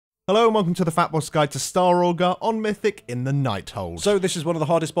Hello and welcome to the FatBoss Guide to Star Augur on Mythic in the Nighthold. So this is one of the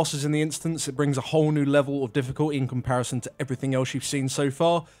hardest bosses in the instance. It brings a whole new level of difficulty in comparison to everything else you've seen so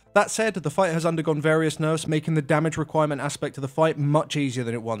far. That said, the fight has undergone various nerfs, making the damage requirement aspect of the fight much easier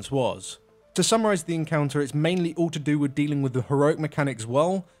than it once was. To summarise the encounter, it's mainly all to do with dealing with the heroic mechanics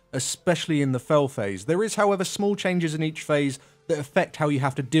well, especially in the fell phase. There is, however, small changes in each phase that affect how you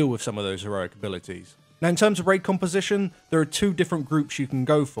have to deal with some of those heroic abilities. Now, in terms of raid composition, there are two different groups you can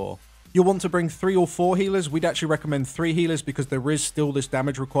go for. You'll want to bring 3 or 4 healers. We'd actually recommend 3 healers because there is still this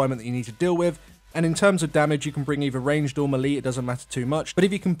damage requirement that you need to deal with. And in terms of damage, you can bring either ranged or melee, it doesn't matter too much. But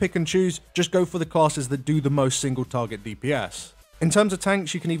if you can pick and choose, just go for the classes that do the most single target DPS. In terms of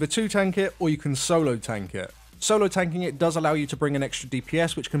tanks, you can either 2-tank it or you can solo tank it. Solo tanking it does allow you to bring an extra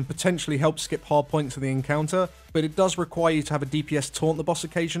DPS, which can potentially help skip hard points of the encounter, but it does require you to have a DPS taunt the boss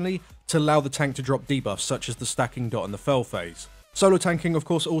occasionally to allow the tank to drop debuffs, such as the stacking dot in the fell phase. Solo tanking, of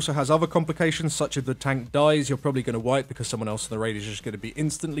course, also has other complications, such as if the tank dies, you're probably going to wipe because someone else in the raid is just going to be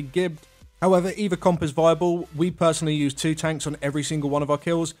instantly gibbed. However, either comp is viable. We personally use 2 tanks on every single one of our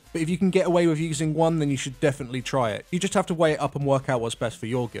kills, but if you can get away with using 1, then you should definitely try it. You just have to weigh it up and work out what's best for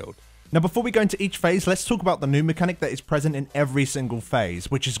your guild. Now before we go into each phase, let's talk about the new mechanic that is present in every single phase,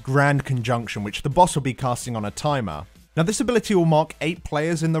 which is Grand Conjunction, which the boss will be casting on a timer. Now this ability will mark 8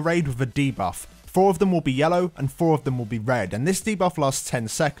 players in the raid with a debuff. 4 of them will be yellow and 4 of them will be red, and this debuff lasts 10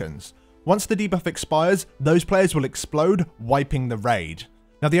 seconds. Once the debuff expires, those players will explode, wiping the raid.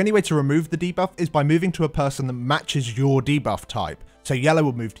 Now the only way to remove the debuff is by moving to a person that matches your debuff type, so yellow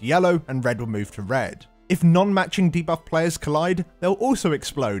will move to yellow and red will move to red. If non-matching debuff players collide, they'll also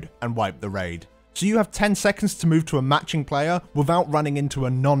explode and wipe the raid. So you have 10 seconds to move to a matching player without running into a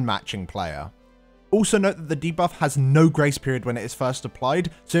non-matching player. Also note that the debuff has no grace period when it is first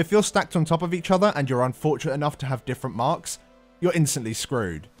applied, so if you're stacked on top of each other and you're unfortunate enough to have different marks, you're instantly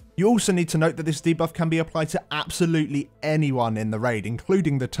screwed. You also need to note that this debuff can be applied to absolutely anyone in the raid,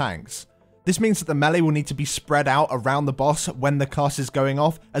 including the tanks. This means that the melee will need to be spread out around the boss when the cast is going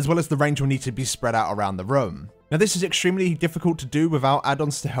off, as well as the range will need to be spread out around the room. Now this is extremely difficult to do without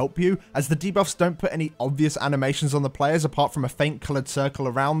add-ons to help you, as the debuffs don't put any obvious animations on the players apart from a faint coloured circle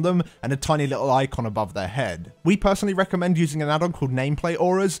around them and a tiny little icon above their head. We personally recommend using an add-on called Nameplate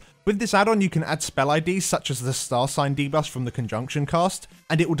Auras. With this add-on you can add spell IDs such as the star sign debuffs from the Conjunction cast,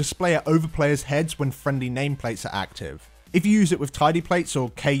 and it will display it over players' heads when friendly nameplates are active. If you use it with tidy plates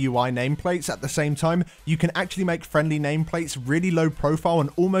or KUI nameplates at the same time, you can actually make friendly nameplates really low profile and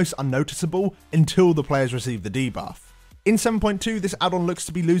almost unnoticeable until the players receive the debuff. In 7.2, this add-on looks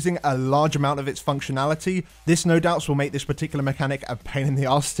to be losing a large amount of its functionality. This no doubts will make this particular mechanic a pain in the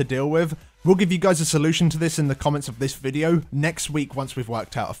ass to deal with. We'll give you guys a solution to this in the comments of this video next week once we've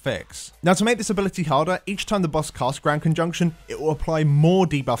worked out a fix. Now to make this ability harder, each time the boss casts Grand Conjunction, it will apply more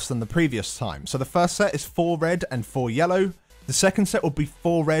debuffs than the previous time. So the first set is 4 red and 4 yellow. The second set will be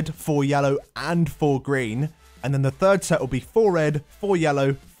 4 red, 4 yellow and 4 green. And then the third set will be 4 red, 4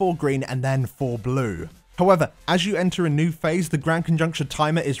 yellow, 4 green and then 4 blue. However, as you enter a new phase, the Grand Conjunction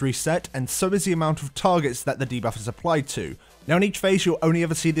timer is reset, and so is the amount of targets that the debuff is applied to. Now in each phase you'll only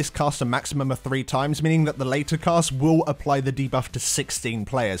ever see this cast a maximum of 3 times, meaning that the later cast will apply the debuff to 16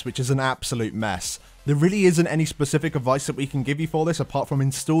 players, which is an absolute mess. There really isn't any specific advice that we can give you for this apart from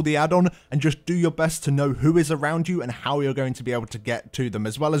install the add-on and just do your best to know who is around you and how you're going to be able to get to them,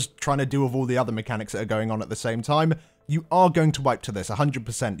 as well as trying to deal with all the other mechanics that are going on at the same time. You are going to wipe to this,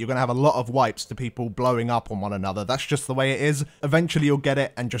 100%. You're going to have a lot of wipes to people blowing up on one another. That's just the way it is. Eventually you'll get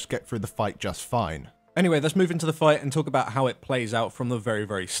it and just get through the fight just fine. Anyway, let's move into the fight and talk about how it plays out from the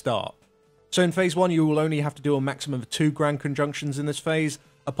very start. So in phase 1, you will only have to do a maximum of 2 Grand Conjunctions in this phase.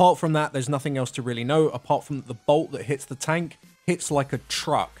 Apart from that, there's nothing else to really know, apart from the bolt that hits the tank hits like a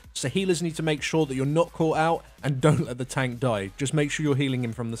truck. So healers need to make sure that you're not caught out and don't let the tank die. Just make sure you're healing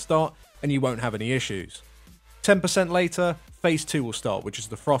him from the start and you won't have any issues. 10% later, phase 2 will start, which is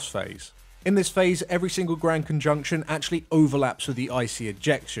the frost phase. In this phase, every single Grand Conjunction actually overlaps with the icy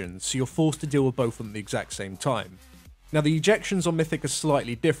ejections, so you're forced to deal with both of them at the exact same time. Now the ejections on Mythic are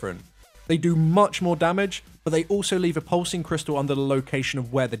slightly different. They do much more damage, but they also leave a pulsing crystal under the location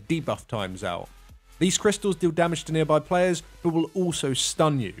of where the debuff times out. These crystals deal damage to nearby players, but will also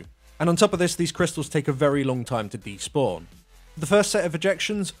stun you. And on top of this, these crystals take a very long time to despawn. The first set of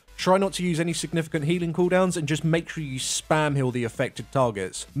ejections, try not to use any significant healing cooldowns and just make sure you spam heal the affected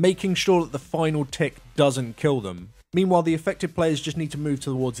targets, making sure that the final tick doesn't kill them. Meanwhile, the affected players just need to move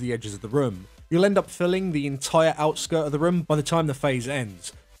towards the edges of the room. You'll end up filling the entire outskirt of the room by the time the phase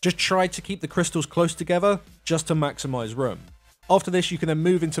ends. Just try to keep the crystals close together, just to maximise room. After this, you can then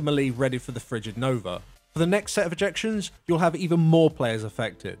move into melee ready for the Frigid Nova. For the next set of ejections, you'll have even more players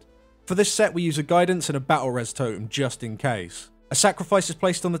affected. For this set, we use a guidance and a battle res totem just in case. A sacrifice is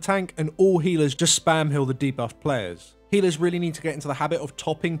placed on the tank, and all healers just spam heal the debuffed players. Healers really need to get into the habit of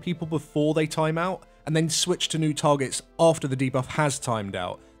topping people before they time out, and then switch to new targets after the debuff has timed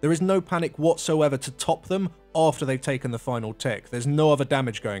out. There is no panic whatsoever to top them after they've taken the final tick. There's no other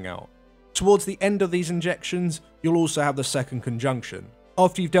damage going out. Towards the end of these injections, you'll also have the second conjunction.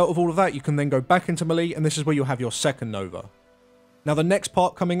 After you've dealt with all of that, you can then go back into melee, and this is where you'll have your second Nova. Now the next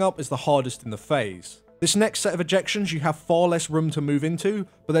part coming up is the hardest in the phase. This next set of ejections you have far less room to move into,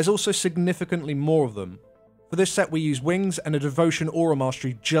 but there's also significantly more of them. For this set we use Wings and a Devotion Aura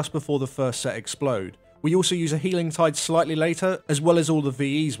Mastery just before the first set explode. We also use a Healing Tide slightly later, as well as all the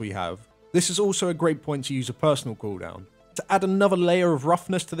VEs we have. This is also a great point to use a personal cooldown. To add another layer of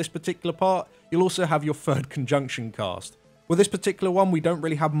roughness to this particular part, you'll also have your third conjunction cast. With this particular one, we don't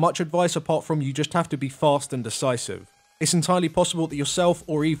really have much advice apart from you just have to be fast and decisive. It's entirely possible that yourself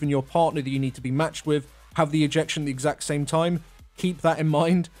or even your partner that you need to be matched with have the ejection at the exact same time. Keep that in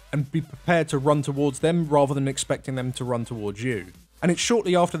mind and be prepared to run towards them rather than expecting them to run towards you. And it's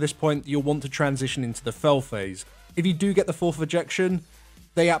shortly after this point that you'll want to transition into the fell phase. If you do get the fourth ejection,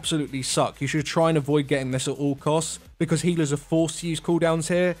 they absolutely suck. You should try and avoid getting this at all costs because healers are forced to use cooldowns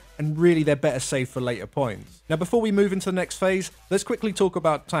here and really they're better saved for later points. Now before we move into the next phase, let's quickly talk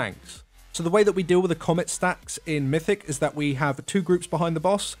about tanks. So the way that we deal with the comet stacks in Mythic is that we have two groups behind the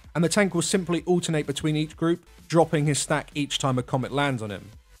boss, and the tank will simply alternate between each group, dropping his stack each time a comet lands on him.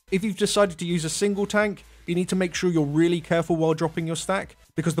 If you've decided to use a single tank, you need to make sure you're really careful while dropping your stack,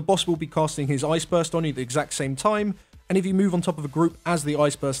 because the boss will be casting his Ice Burst on you at the exact same time, and if you move on top of a group as the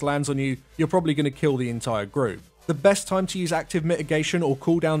Ice Burst lands on you, you're probably going to kill the entire group. The best time to use active mitigation or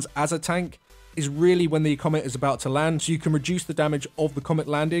cooldowns as a tank is really when the comet is about to land, so you can reduce the damage of the comet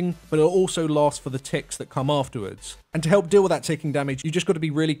landing, but it'll also last for the ticks that come afterwards. And to help deal with that ticking damage, you just got to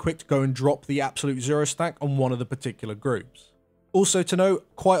be really quick to go and drop the absolute zero stack on one of the particular groups. Also to note,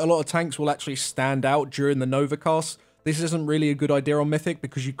 quite a lot of tanks will actually stand out during the Nova cast. This isn't really a good idea on Mythic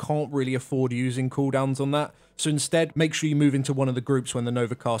because you can't really afford using cooldowns on that, so instead make sure you move into one of the groups when the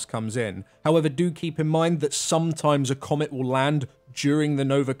Nova cast comes in. However, do keep in mind that sometimes a comet will land during the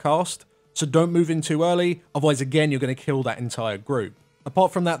Nova cast, so don't move in too early, otherwise again you're going to kill that entire group.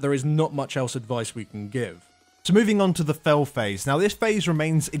 Apart from that, there is not much else advice we can give. So moving on to the fell phase. Now this phase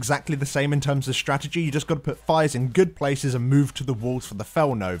remains exactly the same in terms of strategy, you just got to put fires in good places and move to the walls for the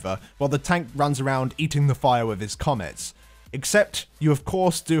fell Nova, while the tank runs around eating the fire with his comets. Except, you of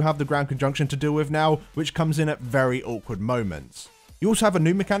course do have the ground conjunction to deal with now, which comes in at very awkward moments. You also have a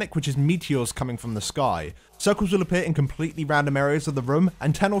new mechanic, which is meteors coming from the sky. Circles will appear in completely random areas of the room,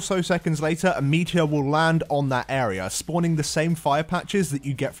 and 10 or so seconds later, a meteor will land on that area, spawning the same fire patches that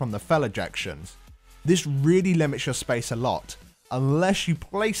you get from the fell ejections. This really limits your space a lot, unless you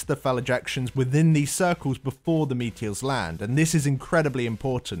place the fell ejections within these circles before the meteors land, and this is incredibly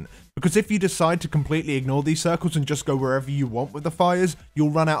important, because if you decide to completely ignore these circles and just go wherever you want with the fires,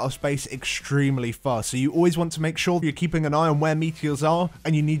 you'll run out of space extremely fast, so you always want to make sure you're keeping an eye on where meteors are,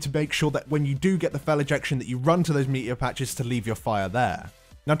 and you need to make sure that when you do get the fell ejection that you run to those meteor patches to leave your fire there.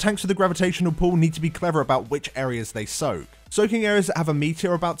 Now tanks with the gravitational pull need to be clever about which areas they soak. Soaking areas that have a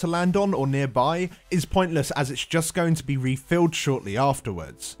meteor about to land on or nearby is pointless as it's just going to be refilled shortly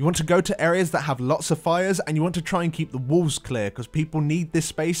afterwards. You want to go to areas that have lots of fires and you want to try and keep the walls clear because people need this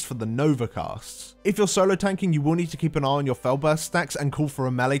space for the Nova casts. If you're solo tanking, you will need to keep an eye on your fell burst stacks and call for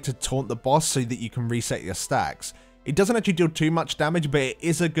a melee to taunt the boss so that you can reset your stacks. It doesn't actually deal too much damage, but it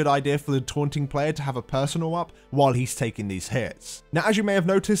is a good idea for the taunting player to have a personal up while he's taking these hits. Now, as you may have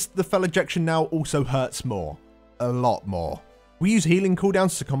noticed, the fell ejection now also hurts more. A lot more. We use healing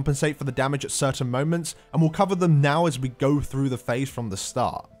cooldowns to compensate for the damage at certain moments, and we'll cover them now as we go through the phase from the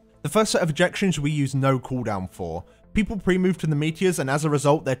start. The first set of ejections we use no cooldown for. People pre-move to the meteors, and as a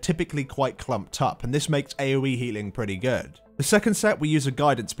result, they're typically quite clumped up, and this makes AoE healing pretty good. The second set we use a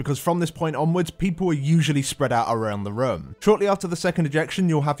guidance because from this point onwards, people are usually spread out around the room. Shortly after the second ejection,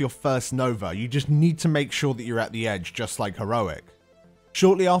 you'll have your first Nova. You just need to make sure that you're at the edge, just like Heroic.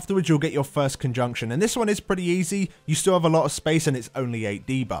 Shortly afterwards, you'll get your first conjunction, and this one is pretty easy. You still have a lot of space and it's only 8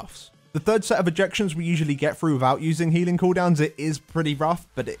 debuffs. The third set of ejections we usually get through without using healing cooldowns. It is pretty rough,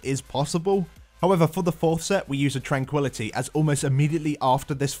 but it is possible. However, for the fourth set, we use a Tranquility, as almost immediately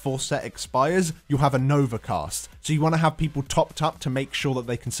after this fourth set expires, you'll have a Nova cast, so you want to have people topped up to make sure that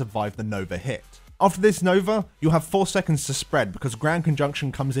they can survive the Nova hit. After this Nova, you'll have 4 seconds to spread because Ground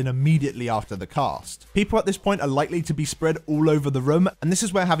Conjunction comes in immediately after the cast. People at this point are likely to be spread all over the room, and this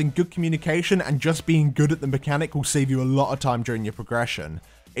is where having good communication and just being good at the mechanic will save you a lot of time during your progression.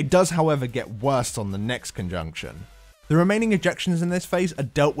 It does, however, get worse on the next conjunction. The remaining ejections in this phase are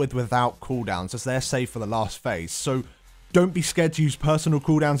dealt with without cooldowns, as they're saved for the last phase, so don't be scared to use personal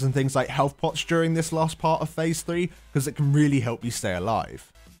cooldowns and things like health pots during this last part of phase 3, because it can really help you stay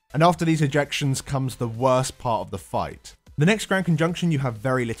alive. And after these ejections comes the worst part of the fight. The next Grand Conjunction, you have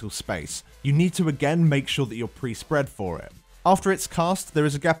very little space. You need to again make sure that you're pre-spread for it. After it's cast, there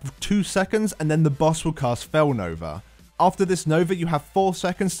is a gap of 2 seconds and then the boss will cast Fell Nova. After this Nova, you have 4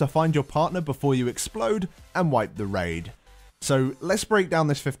 seconds to find your partner before you explode and wipe the raid. So let's break down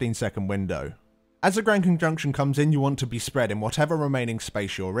this 15-second window. As a Grand Conjunction comes in, you want to be spread in whatever remaining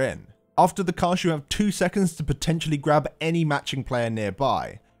space you're in. After the cast, you have 2 seconds to potentially grab any matching player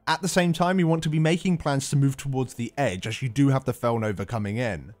nearby. At the same time, you want to be making plans to move towards the edge, as you do have the Fell Nova coming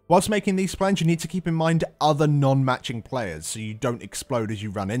in. Whilst making these plans, you need to keep in mind other non-matching players, so you don't explode as you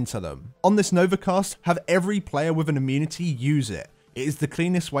run into them. On this Nova cast, have every player with an immunity use it. It is the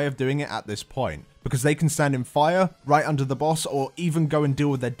cleanest way of doing it at this point, because they can stand in fire, right under the boss, or even go and deal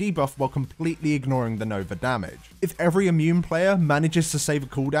with their debuff while completely ignoring the Nova damage. If every immune player manages to save a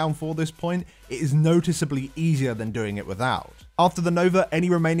cooldown for this point, it is noticeably easier than doing it without. After the Nova, any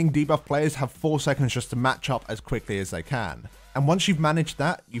remaining debuff players have 4 seconds just to match up as quickly as they can. And once you've managed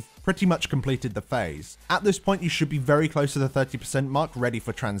that, you've pretty much completed the phase. At this point, you should be very close to the 30% mark, ready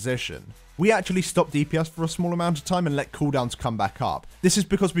for transition. We actually stopped DPS for a small amount of time and let cooldowns come back up. This is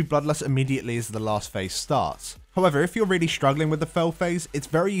because we Bloodlust immediately as the last phase starts. However, if you're really struggling with the Fell phase, it's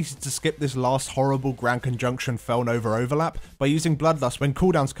very easy to skip this last horrible Grand Conjunction Fell Nova overlap by using Bloodlust when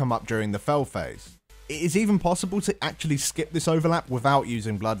cooldowns come up during the Fell phase. It is even possible to actually skip this overlap without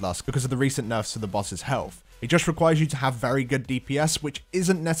using Bloodlust because of the recent nerfs to the boss's health. It just requires you to have very good DPS, which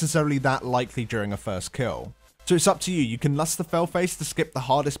isn't necessarily that likely during a first kill. So it's up to you. You can lust the Fell phase to skip the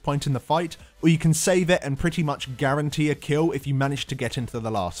hardest point in the fight, or you can save it and pretty much guarantee a kill if you manage to get into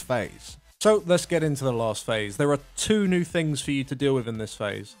the last phase. So let's get into the last phase. There are 2 new things for you to deal with in this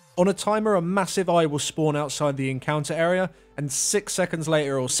phase. On a timer, a massive eye will spawn outside the encounter area, and 6 seconds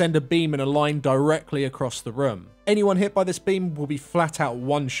later it will send a beam in a line directly across the room. Anyone hit by this beam will be flat out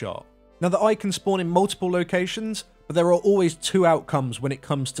one-shot. Now the eye can spawn in multiple locations, but there are always 2 outcomes when it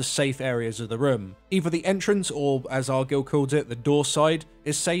comes to safe areas of the room. Either the entrance, or as our guild calls it, the door side,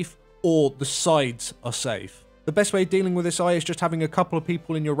 is safe, or the sides are safe. The best way of dealing with this eye is just having a couple of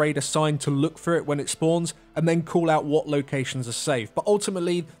people in your raid assigned to look for it when it spawns, and then call out what locations are safe. But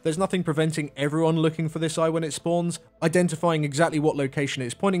ultimately, there's nothing preventing everyone looking for this eye when it spawns, identifying exactly what location it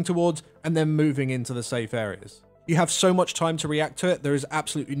is pointing towards, and then moving into the safe areas. You have so much time to react to it, there is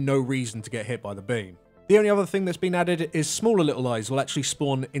absolutely no reason to get hit by the beam. The only other thing that's been added is smaller little eyes will actually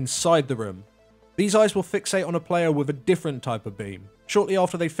spawn inside the room. These eyes will fixate on a player with a different type of beam. Shortly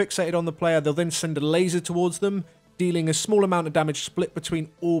after they fixated on the player, they'll then send a laser towards them, dealing a small amount of damage split between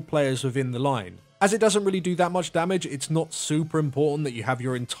all players within the line. As it doesn't really do that much damage, it's not super important that you have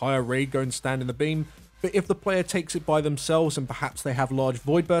your entire raid go and stand in the beam, but if the player takes it by themselves and perhaps they have large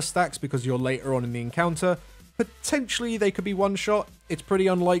Void Burst stacks because you're later on in the encounter, potentially they could be one-shot. It's pretty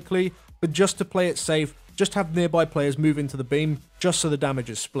unlikely, but just to play it safe, just have nearby players move into the beam, just so the damage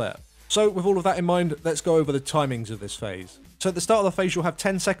is split. So with all of that in mind, let's go over the timings of this phase. So at the start of the phase, you'll have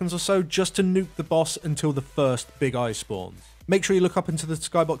 10 seconds or so just to nuke the boss until the first big eye spawns. Make sure you look up into the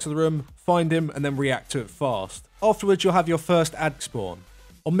skybox of the room, find him, and then react to it fast. Afterwards, you'll have your first ad spawn.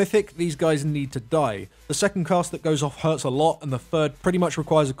 On Mythic, these guys need to die. The second cast that goes off hurts a lot, and the third pretty much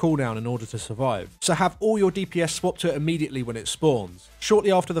requires a cooldown in order to survive. So have all your DPS swap to it immediately when it spawns.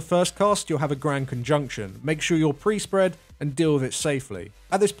 Shortly after the first cast, you'll have a Grand Conjunction. Make sure you're pre-spread and deal with it safely.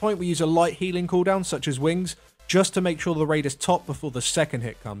 At this point, we use a light healing cooldown, such as Wings, just to make sure the raid is top before the second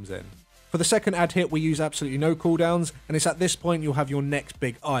hit comes in. For the second ad hit, we use absolutely no cooldowns, and it's at this point you'll have your next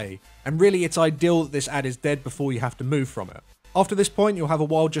big eye. And really, it's ideal that this ad is dead before you have to move from it. After this point, you'll have a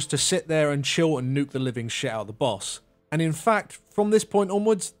while just to sit there and chill and nuke the living shit out of the boss. And in fact, from this point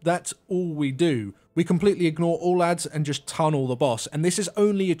onwards, that's all we do. We completely ignore all ads and just tunnel the boss, and this is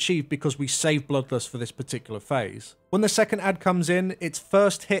only achieved because we save Bloodlust for this particular phase. When the second ad comes in, its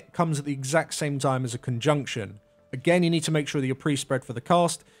first hit comes at the exact same time as a conjunction. Again, you need to make sure that you're pre-spread for the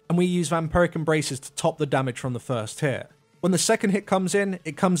cast, and we use Vampiric Embraces to top the damage from the first hit. When the second hit comes in,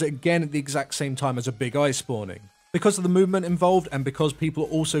 it comes again at the exact same time as a big eye spawning. Because of the movement involved, and because people are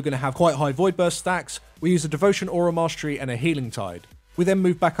also going to have quite high Void Burst stacks, we use a Devotion Aura Mastery and a Healing Tide. We then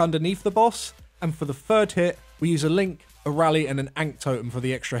move back underneath the boss, and for the third hit, we use a Link, a Rally, and an Ankh Totem for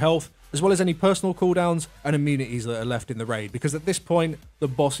the extra health, as well as any personal cooldowns and immunities that are left in the raid, because at this point, the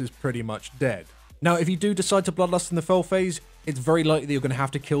boss is pretty much dead. Now, if you do decide to Bloodlust in the Fell phase, it's very likely that you're going to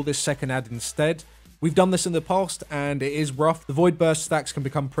have to kill this second ad instead. We've done this in the past, and it is rough. The Void Burst stacks can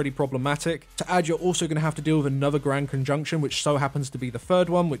become pretty problematic. To add, you're also going to have to deal with another Grand Conjunction, which so happens to be the third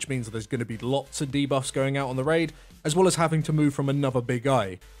one, which means there's going to be lots of debuffs going out on the raid, as well as having to move from another big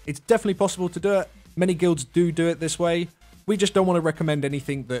eye. It's definitely possible to do it. Many guilds do it this way. We just don't want to recommend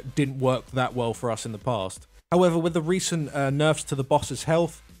anything that didn't work that well for us in the past. However, with the recent nerfs to the boss's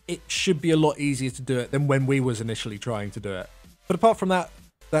health, it should be a lot easier to do it than when we was initially trying to do it. But apart from that,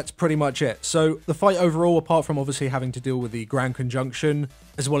 that's pretty much it. So the fight overall, apart from obviously having to deal with the Grand Conjunction,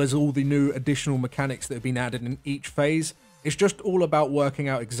 as well as all the new additional mechanics that have been added in each phase, it's just all about working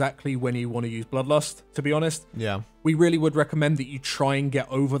out exactly when you want to use Bloodlust, to be honest. Yeah. We really would recommend that you try and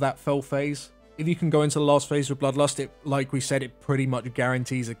get over that fell phase. If you can go into the last phase with Bloodlust, like we said, it pretty much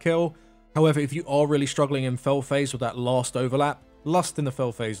guarantees a kill. However, if you are really struggling in fell phase with that last overlap, lust in the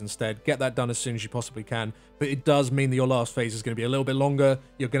fell phase instead. Get that done as soon as you possibly can. But it does mean that your last phase is going to be a little bit longer.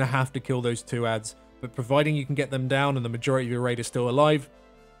 You're going to have to kill those 2 adds. But providing you can get them down and the majority of your raid is still alive,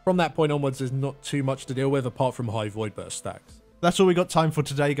 from that point onwards, there's not too much to deal with apart from high Void Burst stacks. That's all we got time for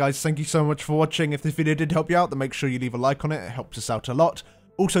today, guys. Thank you so much for watching. If this video did help you out, then make sure you leave a like on it. It helps us out a lot.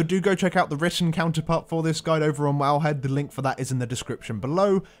 Also, do go check out the written counterpart for this guide over on Wowhead. The link for that is in the description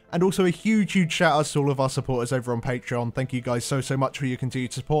below. And also a huge shout out to all of our supporters over on Patreon. Thank you guys so much for your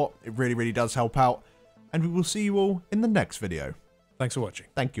continued support. It really does help out. And we will see you all in the next video. Thanks for watching.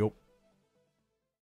 Thank you.